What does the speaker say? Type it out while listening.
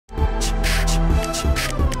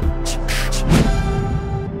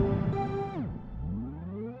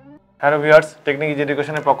Hello viewers, technique easy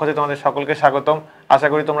এডুকেশনের পক্ষ থেকে তোমাদের সকলকে স্বাগতম। আশা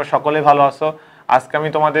করি তোমরা সকলেই ভালো আছো। আজকে আমি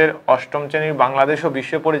তোমাদের অষ্টম শ্রেণীর বাংলাদেশ ও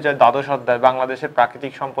বিশ্ব পরিচয় দ্বাদশ অধ্যায় বাংলাদেশের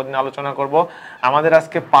প্রাকৃতিক সম্পদ নিয়ে আলোচনা করব। আমাদের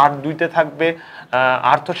আজকে পার্ট 2-তে থাকবে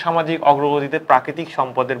আর্থসামাজিক অগ্রগতিতে প্রাকৃতিক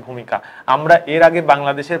সম্পদের ভূমিকা। আমরা এর আগে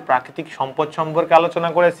বাংলাদেশের প্রাকৃতিক সম্পদ সম্পর্কে আলোচনা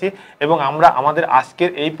করেছি এবং আমরা আমাদের আজকের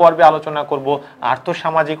এই পর্বে আলোচনা করব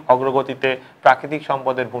আর্থসামাজিক অগ্রগতিতে প্রাকৃতিক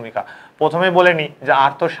সম্পদের ভূমিকা। প্রথমে বলে নিই যে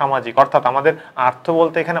আর্থসামাজিক অর্থাৎ আমাদের আর্থ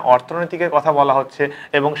বলতে এখানে অর্থনৈতিকের কথা বলা হচ্ছে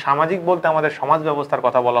এবং সামাজিক বলতে আমাদের সমাজ ব্যবস্থার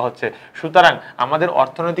কথা বলা হচ্ছে। সুতরাং আমাদের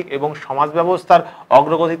অর্থনৈতিক এবং সমাজ ব্যবস্থার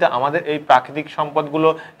অগ্রগতিতে আমাদের এই প্রাকৃতিক সম্পদগুলো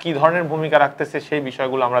কি ধরনের ভূমিকা রাখতেছে সেই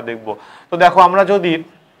বিষয়গুলো আমরা দেখব। তো দেখো, আমরা যদি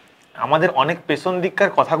আমাদের অনেক পেছন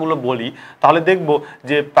দিককার কথাগুলো বলি তাহলে দেখব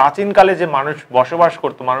যে প্রাচীনকালে যে মানুষ বসবাস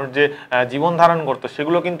করত, মানুষ যে জীবন ধারণ করতো,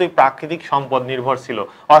 সেগুলো কিন্তু এই প্রাকৃতিক সম্পদ নির্ভর ছিল।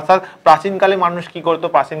 অর্থাৎ প্রাচীনকালে মানুষ কি করতো?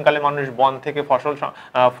 প্রাচীনকালে মানুষ বন থেকে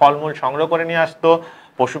ফলমূল সংগ্রহ করে নিয়ে আসতো,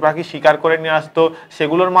 পশু পাখি শিকার করে নিয়ে আসতো,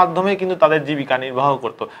 সেগুলোর মাধ্যমে কিন্তু তাদের জীবিকা নির্বাহ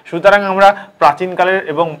করত। সুতরাং আমরা প্রাচীনকালের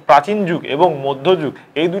এবং প্রাচীন যুগ এবং মধ্যযুগ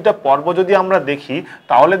এই দুইটা পর্ব যদি আমরা দেখি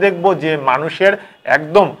তাহলে দেখব যে মানুষের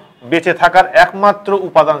একদম বেঁচে থাকার একমাত্র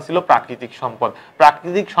উপাদান ছিল প্রাকৃতিক সম্পদ।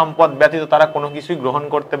 প্রাকৃতিক সম্পদ ব্যতীত তারা কোনো কিছুই গ্রহণ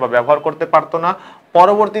করতে বা ব্যবহার করতে পারতো না।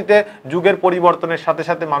 পরবর্তীতে যুগের পরিবর্তনের সাথে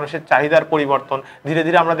সাথে মানুষের চাহিদার পরিবর্তন, ধীরে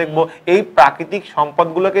ধীরে আমরা দেখব এই প্রাকৃতিক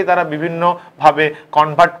সম্পদগুলোকেই তারা বিভিন্নভাবে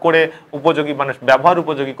কনভার্ট করে উপযোগী, মানুষ ব্যবহার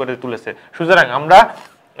উপযোগী করে তুলেছে। সুতরাং আমরা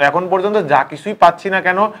এখন পর্যন্ত যা কিছুই পাচ্ছি না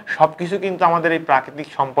কেন, সবকিছু কিন্তু আমাদের এই প্রাকৃতিক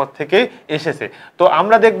সম্পদ থেকে এসেছে। তো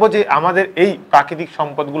আমরা দেখব যে আমাদের এই প্রাকৃতিক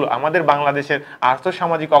সম্পদগুলো আমাদের বাংলাদেশের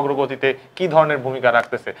আর্থসামাজিক অগ্রগতিতে কি ধরনের ভূমিকা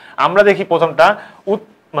রাখতেছে। আমরা দেখি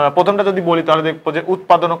প্রথমটা যদি বলি তাহলে দেখবো যে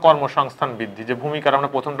উৎপাদন ও কর্মসংস্থান বৃদ্ধি যে ভূমিকার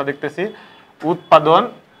আমরা প্রথমটা দেখতেছি,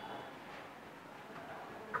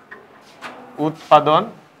 উৎপাদন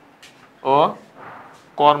ও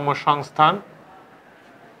কর্মসংস্থান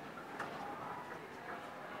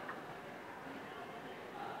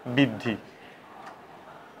বৃদ্ধি।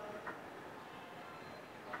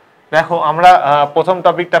 দেখো, আমরা প্রথম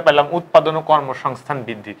টপিকটা পেলাম উৎপাদন ও কর্মসংস্থান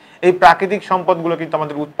বৃদ্ধি। এই প্রাকৃতিক সম্পদগুলো কিন্তু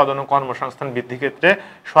আমাদের উৎপাদন ও কর্মসংস্থান বৃদ্ধির ক্ষেত্রে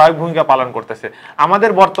সহায়ক ভূমিকা পালন করতেছে।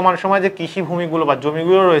 আমাদের বর্তমান সময়ে যে কৃষি ভূমিগুলো বা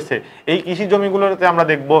জমিগুলো রয়েছে, এই কৃষি জমিগুলোতে আমরা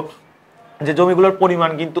দেখব যে জমিগুলোর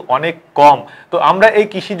পরিমাণ কিন্তু অনেক কম। তো আমরা এই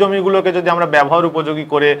কৃষি জমিগুলোকে যদি আমরা ব্যবহার উপযোগী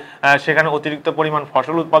করে সেখানে অতিরিক্ত পরিমাণ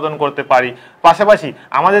ফসল উৎপাদন করতে পারি, পাশাপাশি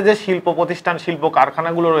আমাদের যে শিল্প প্রতিষ্ঠান, শিল্প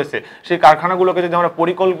কারখানাগুলো রয়েছে, সেই কারখানাগুলোকে যদি আমরা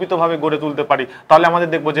পরিকল্পিতভাবে গড়ে তুলতে পারি তাহলে আমাদের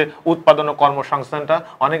দেখব যে উৎপাদন ও কর্মসংস্থানটা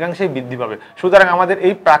অনেকাংশেই বৃদ্ধি পাবে। সুতরাং আমাদের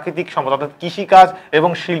এই প্রাকৃতিক সম্পদ অর্থাৎ কৃষিকাজ এবং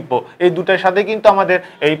শিল্প এই দুটার সাথে কিন্তু আমাদের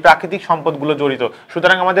এই প্রাকৃতিক সম্পদগুলো জড়িত।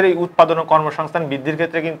 সুতরাং আমাদের এই উৎপাদন ও কর্মসংস্থান বৃদ্ধির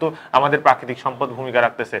ক্ষেত্রে কিন্তু আমাদের প্রাকৃতিক সম্পদ ভূমিকা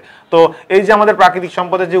রাখতেছে। তো এই যে আমাদের প্রাকৃতিক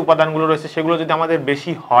সম্পদের যে উপাদানগুলো রয়েছে সেগুলো যদি আমাদের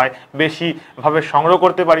বেশি হয়, বেশিভাবে সংগ্রহ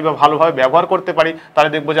করতে পারি বা ভালোভাবে ব্যবহার করতে পারি,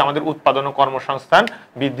 তাহলে দেখবো যে আমাদের উৎপাদন ও কর্মসংস্থান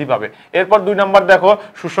বৃদ্ধি পাবে। এরপর 2 নম্বর দেখো,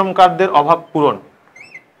 সুষম খাদ্যের অভাব পূরণ।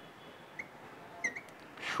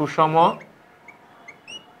 সুষম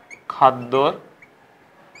খাদ্যর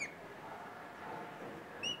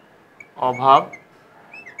অভাব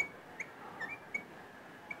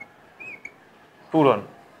পূরণ।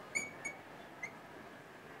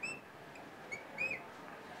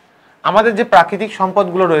 আমাদের যে প্রাকৃতিক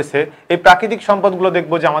সম্পদগুলো রয়েছে এই প্রাকৃতিক সম্পদগুলো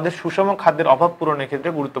দেখবো যে আমাদের সুষম খাদ্যের অভাব পূরণের ক্ষেত্রে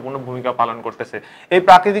গুরুত্বপূর্ণ ভূমিকা পালন করতেছে। এই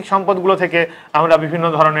প্রাকৃতিক সম্পদগুলো থেকে আমরা বিভিন্ন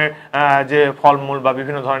ধরনের যে ফলমূল বা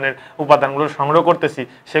বিভিন্ন ধরনের উপাদানগুলো সংগ্রহ করতেছি,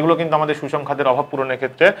 সেগুলো কিন্তু আমাদের সুষম খাদ্যের অভাব পূরণের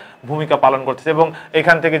ক্ষেত্রে ভূমিকা পালন করতেছে। এবং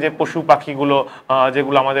এখান থেকে যে পশু পাখিগুলো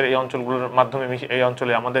যেগুলো আমাদের এই অঞ্চলগুলোর মাধ্যমে এই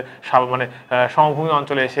অঞ্চলে আমাদের সমভূমি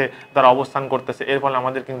অঞ্চলে এসে তারা অবস্থান করতেছে, এর ফলে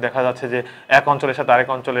আমাদের কিন্তু দেখা যাচ্ছে যে এক অঞ্চলের সাথে আরেক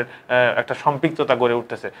অঞ্চলের একটা সম্পৃক্ততা গড়ে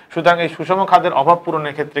উঠতেছে। সুতরাং এই সুষম খাদ্যের অভাব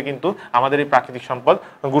পূরণের ক্ষেত্রে কিন্তু আমাদের এই প্রাকৃতিক সম্পদ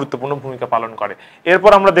গুরুত্বপূর্ণ ভূমিকা পালন করে।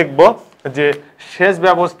 এরপর আমরা দেখব যে সেচ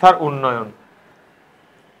ব্যবস্থার উন্নয়ন।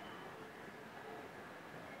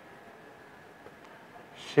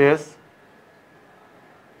 সেচ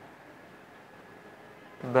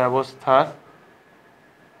ব্যবস্থার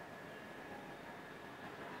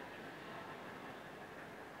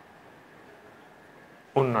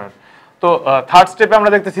উন্নয়ন। তো থার্ড স্টেপে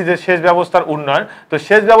আমরা দেখতেছি যে সেচ ব্যবস্থার উন্নয়ন। তো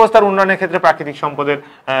সেচ ব্যবস্থার উন্নয়নের ক্ষেত্রে প্রাকৃতিক সম্পদের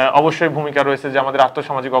অবশ্যই ভূমিকা রয়েছে যে আমাদের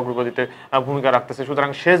আর্থসামাজিক অগ্রগতিতে ভূমিকা রাখতেছে। সুতরাং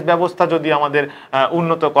সেচ ব্যবস্থা যদি আমাদের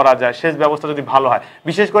উন্নত করা যায়, সেচ ব্যবস্থা যদি ভালো হয়,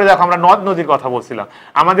 বিশেষ করে দেখো আমরা নদ নদীর কথা বলছিলাম,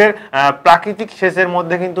 আমাদের প্রাকৃতিক সেচের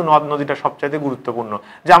মধ্যে কিন্তু নদ নদীটা সবচাইতে গুরুত্বপূর্ণ।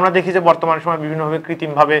 যে আমরা দেখি যে বর্তমান সময়ে বিভিন্নভাবে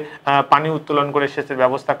কৃত্রিমভাবে পানি উত্তোলন করে সেচের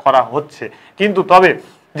ব্যবস্থা করা হচ্ছে, কিন্তু তবে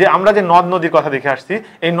যে আমরা যে নদ নদীর কথা দেখে আসছি,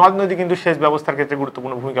 এই নদ নদী কিন্তু সেচ ব্যবস্থার ক্ষেত্রে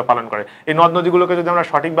গুরুত্বপূর্ণ ভূমিকা পালন করে। এই নদ নদীগুলোকে যদি আমরা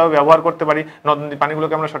সঠিকভাবে ব্যবহার করতে পারি, নদ নদী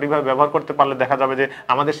পানিগুলোকে আমরা সঠিকভাবে ব্যবহার করতে পারলে দেখা যাবে যে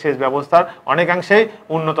আমাদের সেচ ব্যবস্থার অনেকাংশেই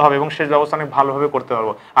উন্নত হবে এবং সেচ ব্যবস্থা অনেক ভালোভাবে করতে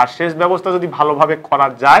পারবো। আর সেচ ব্যবস্থা যদি ভালোভাবে করা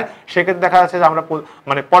যায়, সেক্ষেত্রে দেখা যাচ্ছে যে আমরা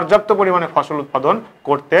মানে পর্যাপ্ত পরিমাণে ফসল উৎপাদন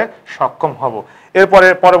করতে সক্ষম হব। এরপরে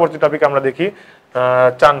পরবর্তী টপিক আমরা দেখি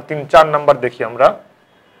 4 নাম্বার দেখি আমরা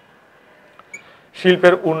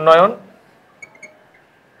শিল্পের উন্নয়ন,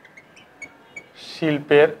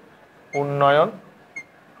 শিল্পের উন্নয়ন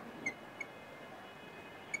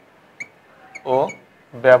ও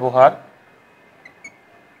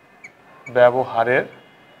ব্যবহারের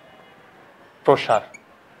প্রসার,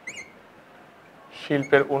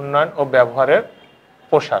 শিল্পের উন্নয়ন ও ব্যবহারের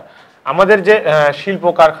প্রসার। আমাদের যে শিল্প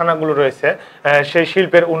কারখানাগুলো রয়েছে, সেই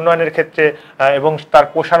শিল্পের উন্নয়নের ক্ষেত্রে এবং তার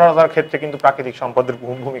প্রসারতার ক্ষেত্রে কিন্তু প্রাকৃতিক সম্পদের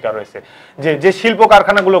ভূমিকা রয়েছে। যে শিল্প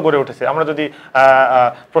কারখানাগুলো গড়ে উঠেছে, আমরা যদি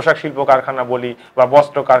পোশাক শিল্প কারখানা বলি বা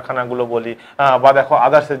বস্ত্র কারখানাগুলো বলি বা দেখো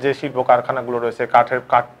আদার্সের যে শিল্প কারখানাগুলো রয়েছে,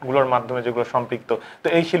 কাঠগুলোর মাধ্যমে যেগুলো সম্পৃক্ত, তো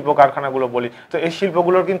এই শিল্প কারখানাগুলো বলি, তো এই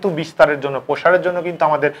শিল্পগুলোর কিন্তু বিস্তারের জন্য, প্রসারের জন্য কিন্তু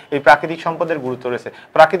আমাদের এই প্রাকৃতিক সম্পদের গুরুত্ব রয়েছে।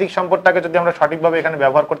 প্রাকৃতিক সম্পদটাকে যদি আমরা সঠিকভাবে এখানে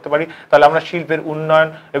ব্যবহার করতে পারি, তাহলে আমরা শিল্পের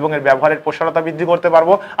উন্নয়ন এবং এর ব্যবহারের প্রসারতা বৃদ্ধি করতে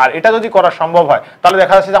পারবো। আর এটা যদি করা সম্ভব হয়, তাহলে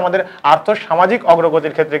দেখা যাচ্ছে যে আমাদের আর্থ সামাজিক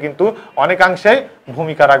অগ্রগতির ক্ষেত্রে কিন্তু অনেকাংশেই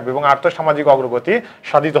ভূমিকা রাখবে এবং আর্থ সামাজিক অগ্রগতি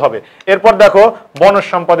সাধিত হবে। এরপর দেখো বনজ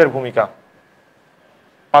সম্পদের ভূমিকা।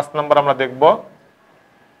 5 নম্বর আমরা দেখব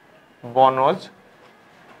বনজ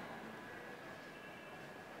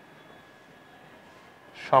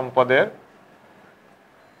সম্পদের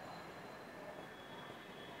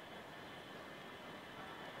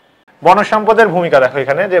বনজ সম্পদের ভূমিকা। দেখো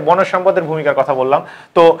এখানে যে বনজ সম্পদের ভূমিকার কথা বললাম,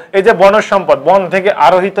 তো এই যে বনজ সম্পদ, বন থেকে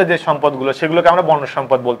আরোহিত যে সম্পদগুলো, সেগুলোকে আমরা বনজ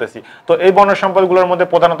সম্পদ বলতেছি। তো এই বনজ সম্পদগুলোর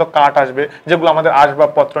মধ্যে প্রধানত কাঠ আসবে, যেগুলো আমাদের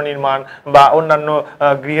আসবাবপত্র নির্মাণ বা অন্যান্য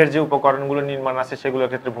গৃহের যে উপকরণগুলো নির্মাণ আছে সেগুলোর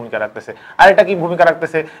ক্ষেত্রে ভূমিকা রাখতেছে। আর এটা কি ভূমিকা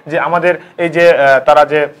রাখতেছে, যে আমাদের এই যে তারা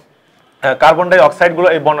যে কার্বন ডাই অক্সাইড গুলো,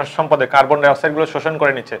 এই বনজ সম্পদে কার্বন ডাই অক্সাইড গুলো শোষণ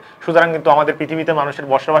করে নিচ্ছে। সুতরাং কিন্তু আমাদের পৃথিবীতে মানুষের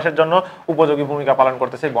বসবাসের জন্য উপযোগী ভূমিকা পালন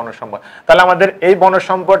করতেছে এই বনজ সম্পদ। তাহলে আমাদের এই বনজ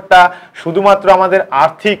সম্পদটা শুধুমাত্র আমাদের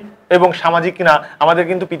আর্থিক এবং সামাজিক কিনা, আমাদের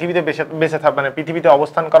কিন্তু পৃথিবীতে বেঁচে থাকবে, মানে পৃথিবীতে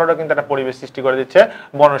অবস্থান করারও কিন্তু একটা পরিবেশ সৃষ্টি করে দিচ্ছে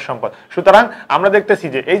বনজ সম্পদ। সুতরাং আমরা দেখতেছি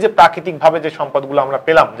যে এই যে প্রাকৃতিক ভাবে যে সম্পদগুলো আমরা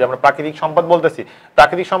পেলাম, যে আমরা প্রাকৃতিক সম্পদ বলতেছি,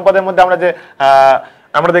 প্রাকৃতিক সম্পদের মধ্যে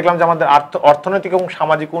আমরা দেখলাম যে আমাদের অর্থনৈতিক এবং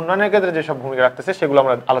সামাজিক উন্নয়নের ক্ষেত্রে যেসব ভূমিকা রাখতেছে সেগুলো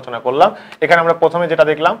আমরা আলোচনা করলাম। এখানে আমরা প্রথমে যেটা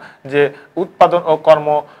দেখলাম যে উৎপাদন ও কর্ম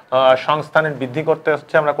সংস্থানের বৃদ্ধি করতে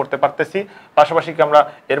হচ্ছে, আমরা করতে পারতেছি। পাশাপাশি আমরা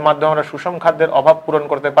এর মাধ্যমে আমরা সুষম খাদ্যের অভাব পূরণ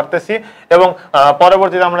করতে পারতেছি এবং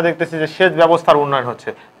পরবর্তীতে আমরা দেখতেছি যে সেচ ব্যবস্থার উন্নয়ন হচ্ছে।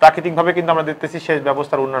 প্রাকৃতিকভাবে কিন্তু আমরা দেখতেছি সেচ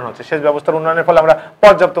ব্যবস্থার উন্নয়ন হচ্ছে। সেচ ব্যবস্থার উন্নয়নের ফলে আমরা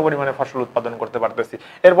পর্যাপ্ত পরিমাণে ফসল উৎপাদন করতে পারতেছি।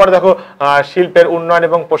 এরপরে দেখো শিল্পের উন্নয়ন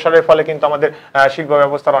এবং প্রসারের ফলে কিন্তু আমাদের শিল্প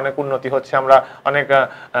ব্যবস্থার অনেক উন্নতি হচ্ছে, আমরা অনেক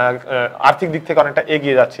আর্থিক দিক থেকে অনেকটা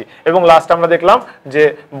এগিয়ে যাচ্ছি। এবং লাস্ট আমরা দেখলাম যে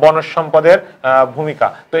বনজ সম্পদের ভূমিকা।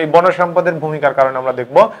 তো এই বনজ সম্পদের ভূমিকার কারণে আমরা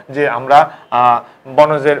দেখব যে আমরা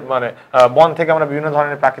বনজের মানে বন থেকে আমরা বিভিন্ন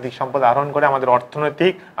ধরনের প্রাকৃতিক সম্পদ আহরণ করে আমাদের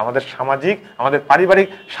অর্থনৈতিক, আমাদের সামাজিক, আমাদের পারিবারিক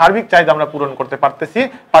সার্বিক চাহিদা আমরা পূরণ করতে পারতেছি।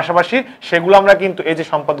 পাশাপাশি সেগুলো আমরা কিন্তু এই যে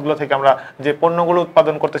সম্পদগুলো থেকে আমরা যে পণ্যগুলো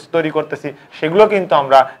উৎপাদন করতেছি, তৈরি করতেছি, সেগুলো কিন্তু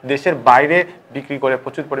আমরা দেশের বাইরে বিক্রি করে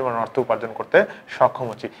প্রচুর পরিমাণ অর্থ উপার্জন করতে সক্ষম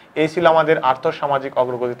হচ্ছি। এই ছিল আমাদের আর্থ সামাজিক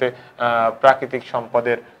অগ্রগতিতে প্রাকৃতিক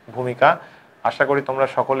সম্পদের ভূমিকা। আশা করি তোমরা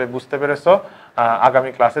সকলে বুঝতে পেরেছো। আগামী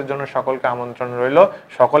ক্লাসের জন্য সকলকে আমন্ত্রণ রইল।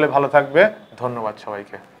 সকলে ভালো থাকবে। ধন্যবাদ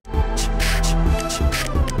সবাইকে।